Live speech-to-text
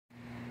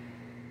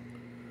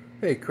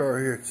Hey, Carl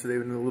here today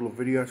with a little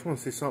video. I just want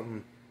to say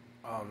something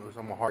that was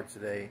on my heart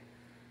today.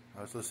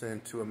 I was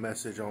listening to a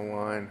message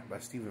online by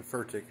Steven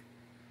Furtick.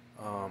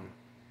 I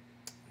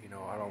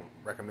don't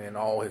recommend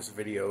all his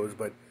videos,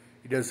 but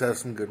he does have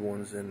some good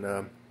ones.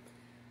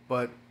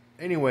 But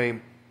anyway,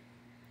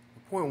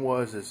 the point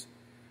was,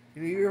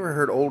 you ever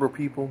heard older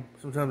people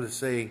sometimes they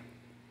say,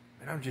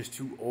 "Man, I'm just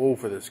too old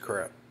for this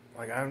crap."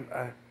 Like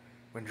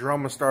when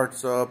drama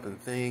starts up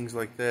and things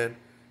like that.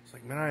 It's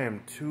like, man, I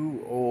am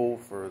too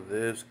old for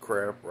this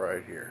crap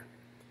right here.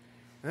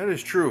 And that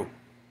is true.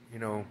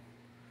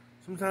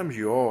 Sometimes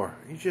you are.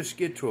 You just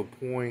get to a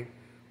point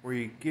where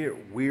you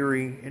get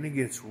weary and it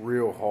gets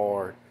real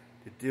hard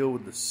to deal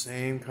with the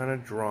same kind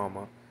of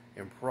drama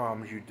and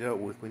problems you dealt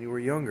with when you were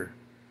younger.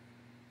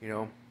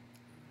 2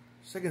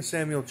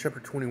 Samuel chapter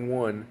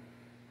 21,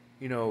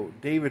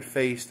 David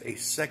faced a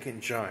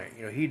second giant.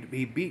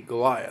 He beat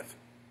Goliath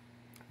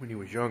when he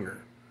was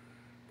younger.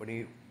 When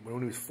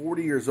he was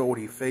 40 years old,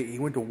 he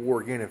went to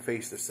war again and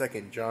faced the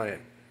second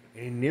giant,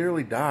 and he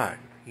nearly died.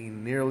 He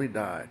nearly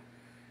died.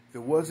 If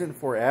it wasn't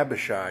for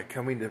Abishai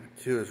coming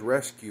to his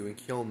rescue and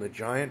killing the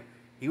giant,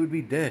 he would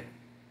be dead.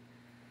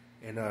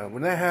 And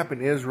when that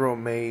happened, Israel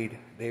made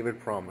David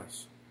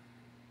promise,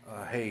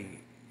 hey,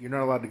 you're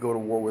not allowed to go to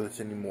war with us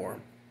anymore,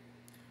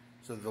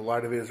 so the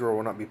light of Israel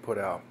will not be put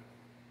out.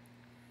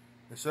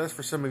 And so that's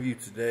for some of you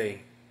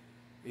today,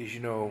 is,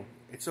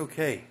 it's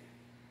okay.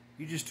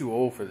 You're just too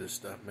old for this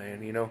stuff,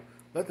 man.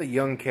 Let the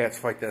young cats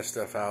fight that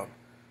stuff out.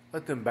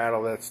 Let them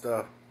battle that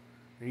stuff.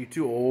 And you're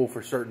too old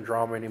for certain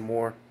drama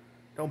anymore.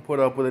 Don't put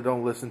up with it.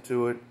 Don't listen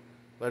to it.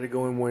 Let it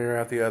go in one ear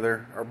out the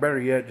other. Or better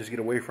yet, just get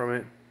away from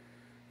it.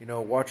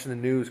 Watching the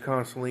news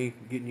constantly,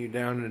 getting you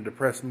down in a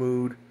depressed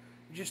mood.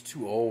 You're just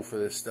too old for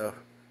this stuff.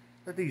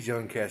 Let these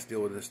young cats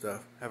deal with this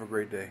stuff. Have a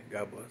great day.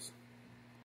 God bless.